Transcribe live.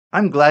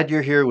I'm glad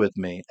you're here with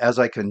me as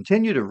I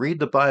continue to read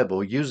the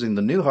Bible using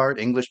the New Heart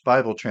English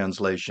Bible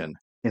translation.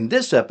 In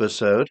this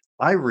episode,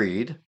 I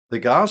read the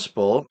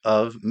Gospel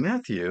of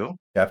Matthew,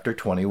 chapter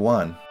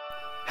 21.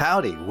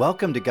 Howdy,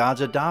 welcome to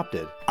God's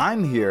Adopted.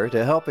 I'm here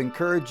to help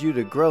encourage you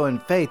to grow in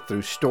faith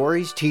through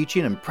stories,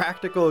 teaching, and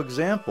practical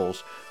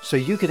examples so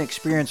you can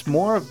experience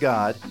more of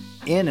God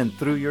in and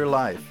through your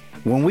life.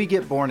 When we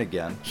get born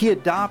again, He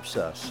adopts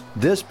us.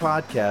 This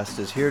podcast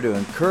is here to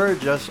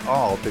encourage us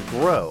all to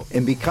grow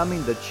in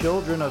becoming the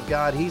children of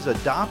God He's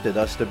adopted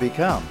us to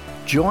become.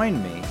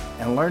 Join me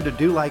and learn to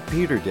do like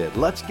Peter did.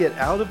 Let's get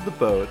out of the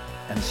boat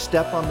and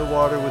step on the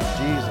water with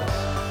Jesus.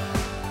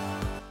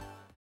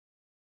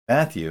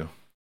 Matthew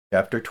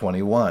chapter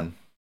 21.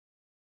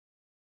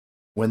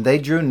 When they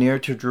drew near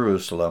to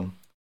Jerusalem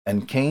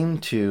and came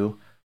to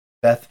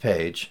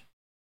Bethphage,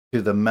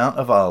 to the Mount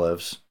of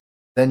Olives,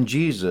 then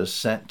Jesus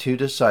sent 2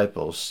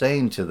 disciples,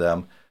 saying to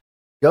them,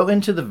 "Go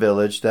into the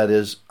village that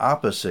is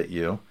opposite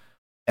you,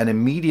 and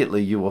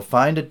immediately you will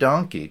find a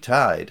donkey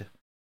tied,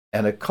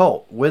 and a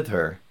colt with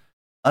her.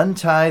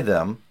 Untie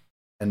them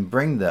and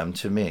bring them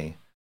to me.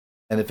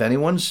 And if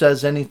anyone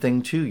says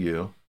anything to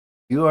you,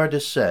 you are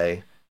to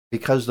say,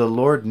 'Because the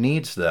Lord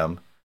needs them,'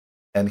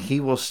 and He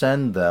will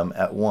send them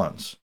at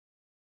once."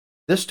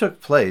 This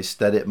took place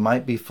that it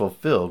might be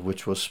fulfilled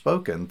which was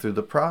spoken through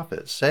the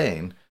prophet,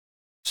 saying,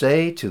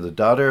 "Say to the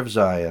daughter of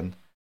Zion,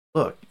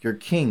 Look, your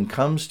king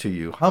comes to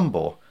you,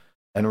 humble,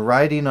 and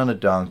riding on a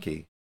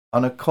donkey,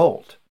 on a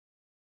colt,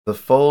 the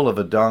foal of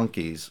a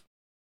donkey's."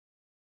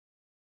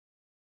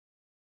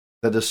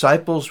 The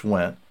disciples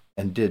went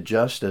and did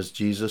just as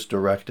Jesus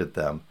directed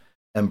them,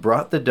 and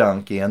brought the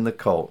donkey and the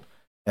colt,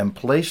 and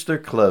placed their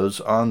clothes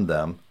on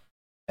them,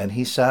 and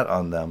He sat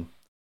on them.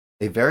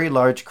 A very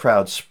large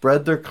crowd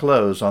spread their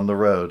clothes on the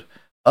road.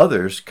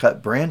 Others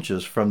cut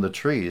branches from the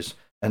trees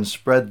and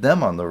spread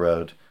them on the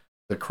road.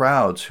 The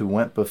crowds who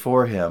went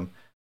before Him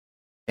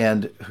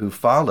and who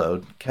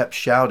followed kept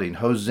shouting,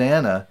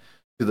 "Hosanna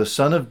to the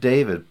Son of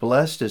David!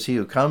 Blessed is He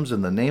who comes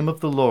in the name of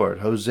the Lord!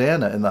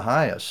 Hosanna in the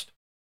highest!"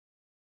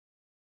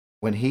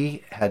 When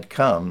He had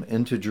come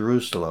into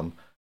Jerusalem,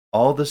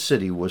 all the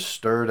city was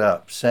stirred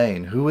up,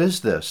 saying, "Who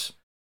is this?"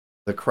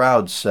 The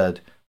crowd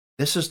said,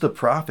 "This is the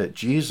prophet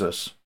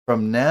Jesus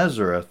from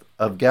Nazareth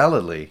of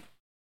Galilee."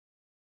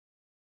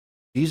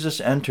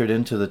 Jesus entered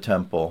into the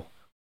temple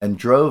and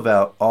drove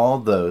out all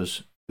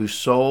those who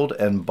sold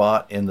and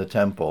bought in the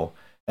temple,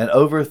 and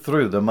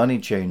overthrew the money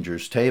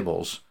changers'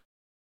 tables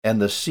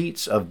and the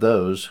seats of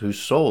those who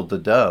sold the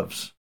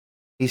doves.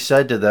 He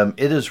said to them,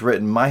 "It is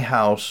written, 'My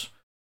house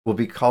will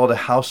be called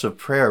a house of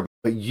prayer,'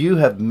 but you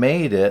have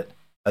made it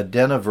a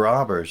den of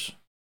robbers."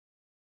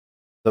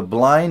 The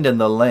blind and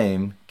the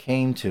lame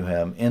came to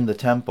Him in the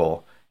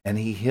temple, and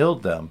He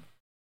healed them.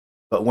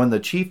 But when the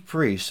chief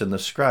priests and the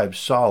scribes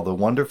saw the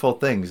wonderful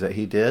things that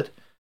He did,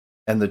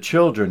 and the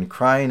children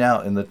crying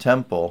out in the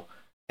temple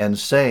and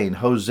saying,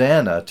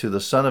 "Hosanna to the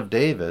Son of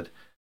David,"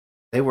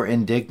 they were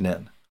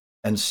indignant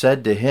and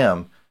said to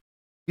Him,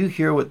 "You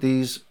hear what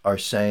these are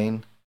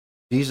saying?"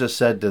 Jesus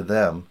said to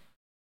them,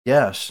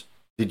 "Yes,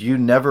 did you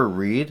never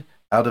read,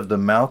 'Out of the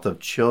mouth of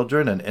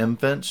children and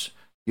infants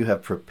you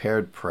have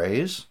prepared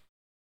praise'?"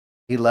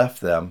 He left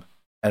them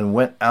and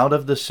went out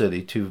of the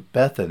city to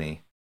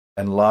Bethany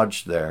and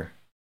lodged there.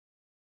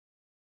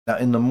 Now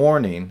in the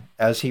morning,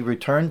 as He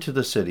returned to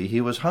the city,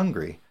 He was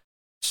hungry.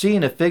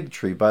 Seeing a fig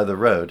tree by the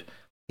road,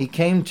 He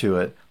came to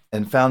it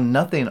and found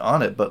nothing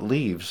on it but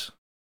leaves.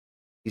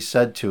 He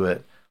said to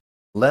it,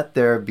 "Let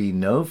there be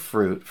no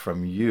fruit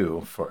from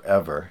you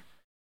forever."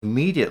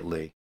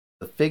 Immediately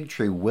the fig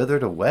tree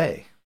withered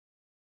away.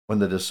 When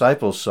the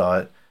disciples saw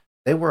it,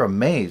 they were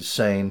amazed,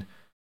 saying,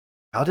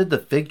 "How did the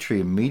fig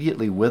tree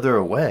immediately wither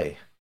away?"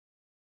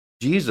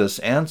 Jesus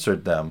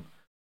answered them,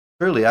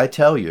 "Truly I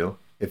tell you,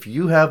 if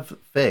you have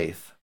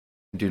faith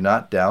and do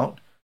not doubt,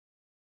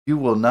 you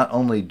will not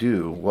only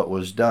do what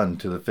was done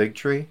to the fig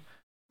tree,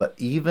 but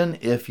even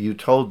if you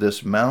told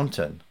this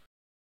mountain,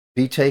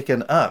 'Be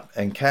taken up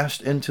and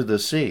cast into the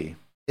sea,'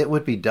 it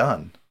would be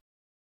done.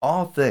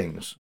 All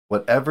things,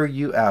 whatever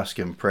you ask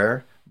in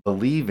prayer,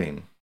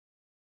 believing,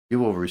 you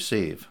will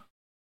receive."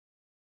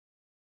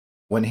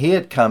 When He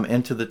had come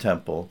into the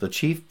temple, the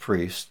chief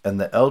priests and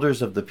the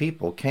elders of the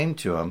people came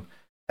to Him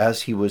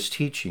as He was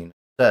teaching, and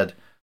said,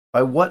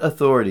 "By what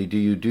authority do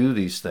you do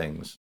these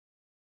things?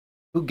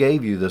 Who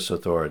gave you this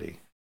authority?"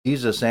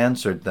 Jesus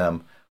answered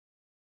them,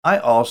 "I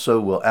also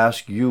will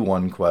ask you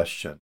one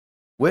question,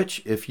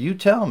 which if you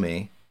tell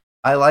me,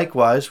 I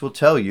likewise will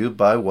tell you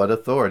by what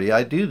authority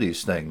I do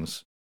these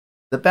things.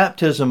 The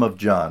baptism of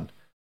John,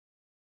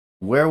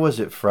 where was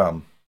it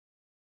from?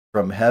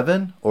 From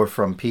heaven or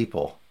from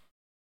people?"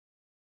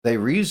 They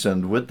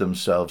reasoned with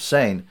themselves,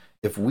 saying,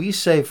 "If we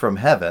say from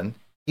heaven,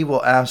 He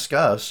will ask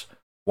us,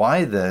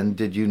 'Why then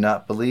did you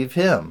not believe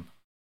Him?'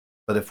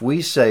 But if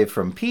we say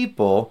from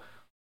people,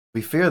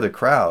 we fear the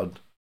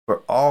crowd,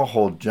 for all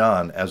hold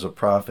John as a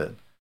prophet."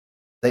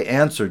 They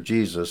answered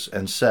Jesus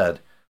and said,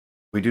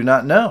 "We do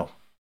not know."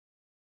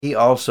 He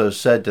also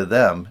said to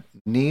them,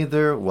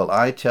 "Neither will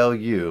I tell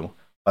you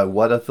by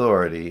what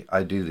authority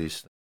I do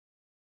these things.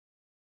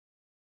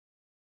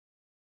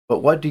 But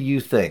what do you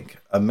think?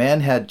 A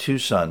man had 2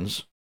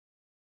 sons,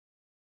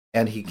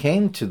 and he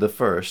came to the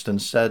first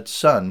and said,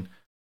 Son,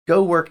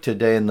 go work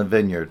today in the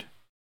vineyard.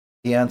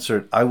 He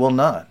answered, I will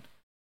not.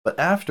 But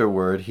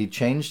afterward he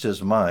changed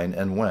his mind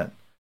and went.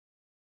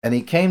 And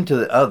he came to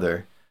the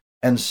other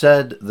and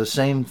said the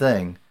same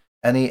thing.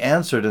 And he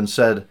answered and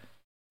said,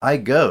 I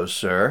go,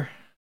 sir.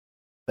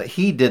 But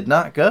he did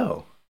not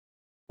go.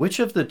 Which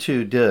of the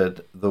 2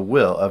 did the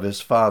will of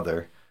his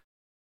father?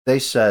 They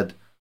said,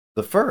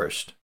 The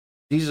first.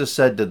 Jesus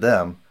said to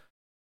them,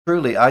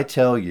 Truly I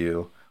tell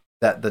you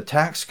that the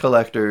tax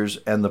collectors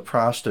and the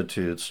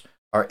prostitutes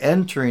are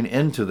entering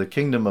into the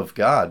kingdom of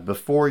God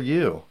before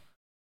you.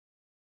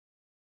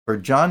 For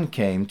John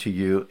came to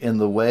you in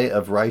the way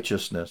of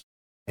righteousness,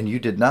 and you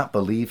did not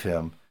believe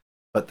him,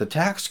 but the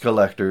tax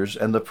collectors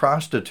and the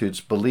prostitutes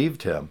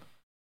believed him.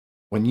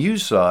 When you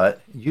saw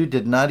it, you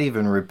did not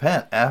even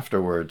repent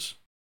afterwards,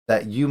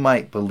 that you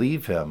might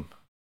believe him.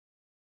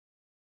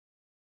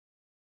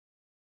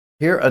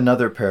 Hear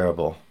another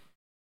parable.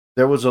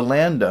 There was a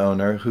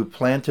landowner who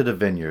planted a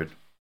vineyard,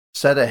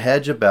 set a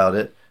hedge about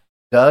it,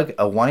 dug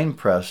a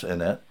winepress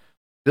in it,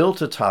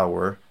 built a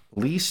tower,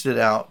 leased it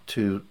out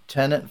to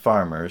tenant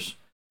farmers,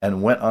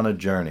 and went on a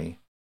journey.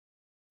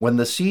 When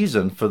the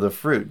season for the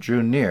fruit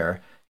drew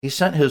near, he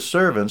sent his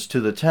servants to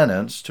the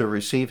tenants to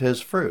receive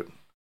his fruit.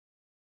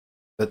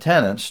 The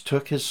tenants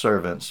took his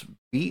servants,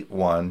 beat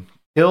one,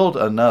 killed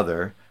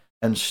another,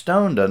 and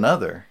stoned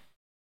another.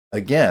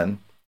 Again,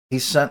 he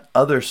sent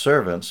other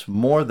servants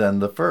more than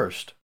the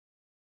first,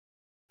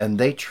 and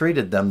they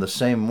treated them the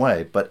same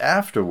way. But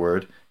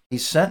afterward he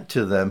sent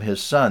to them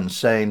his son,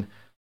 saying,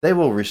 They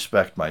will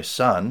respect my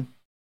son.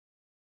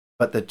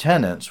 But the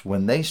tenants,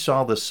 when they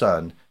saw the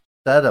son,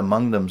 said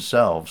among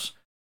themselves,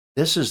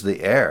 This is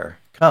the heir.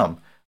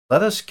 Come,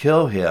 let us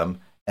kill him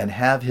and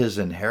have his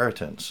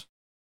inheritance.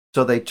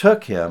 So they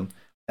took him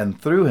and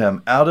threw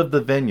him out of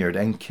the vineyard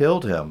and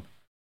killed him.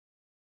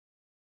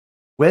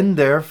 When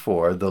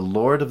therefore the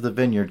Lord of the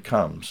vineyard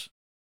comes,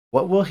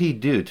 what will he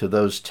do to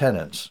those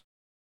tenants?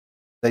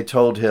 They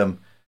told him,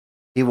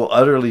 He will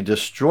utterly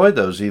destroy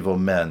those evil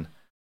men,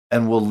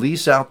 and will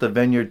lease out the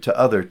vineyard to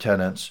other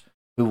tenants,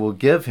 who will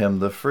give him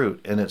the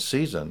fruit in its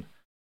season.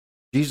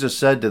 Jesus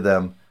said to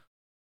them,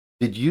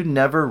 Did you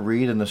never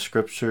read in the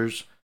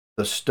Scriptures,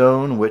 the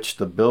stone which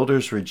the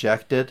builders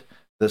rejected,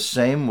 the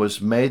same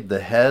was made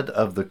the head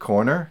of the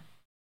corner?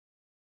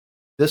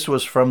 This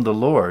was from the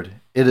Lord.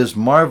 It is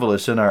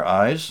marvelous in our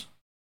eyes.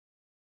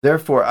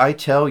 Therefore I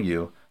tell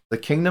you, the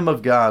kingdom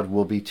of God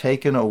will be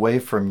taken away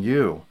from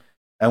you,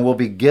 and will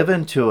be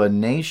given to a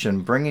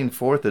nation bringing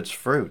forth its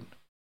fruit.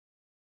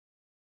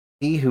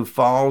 He who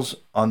falls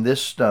on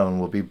this stone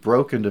will be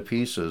broken to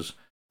pieces,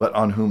 but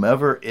on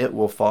whomever it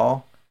will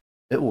fall,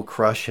 it will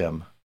crush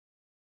him.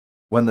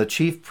 When the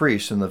chief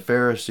priests and the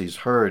Pharisees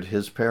heard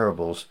his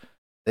parables,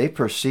 they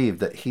perceived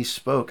that he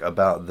spoke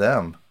about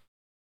them.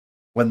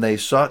 When they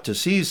sought to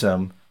seize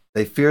him,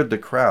 they feared the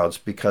crowds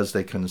because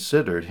they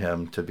considered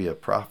him to be a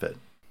prophet.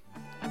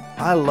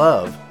 I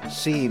love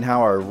seeing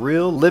how our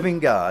real living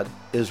God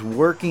is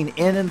working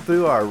in and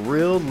through our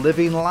real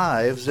living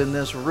lives in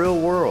this real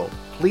world.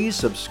 Please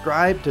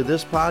subscribe to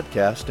this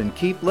podcast and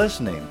keep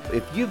listening.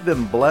 If you've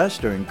been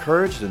blessed or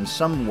encouraged in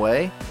some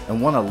way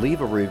and want to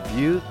leave a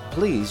review,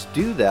 please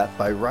do that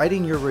by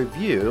writing your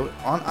review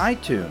on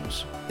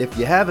iTunes. If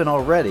you haven't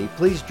already,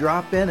 please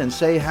drop in and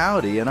say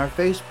howdy in our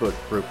Facebook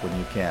group when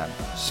you can.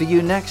 See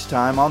you next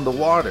time on The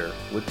Water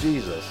with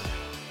Jesus.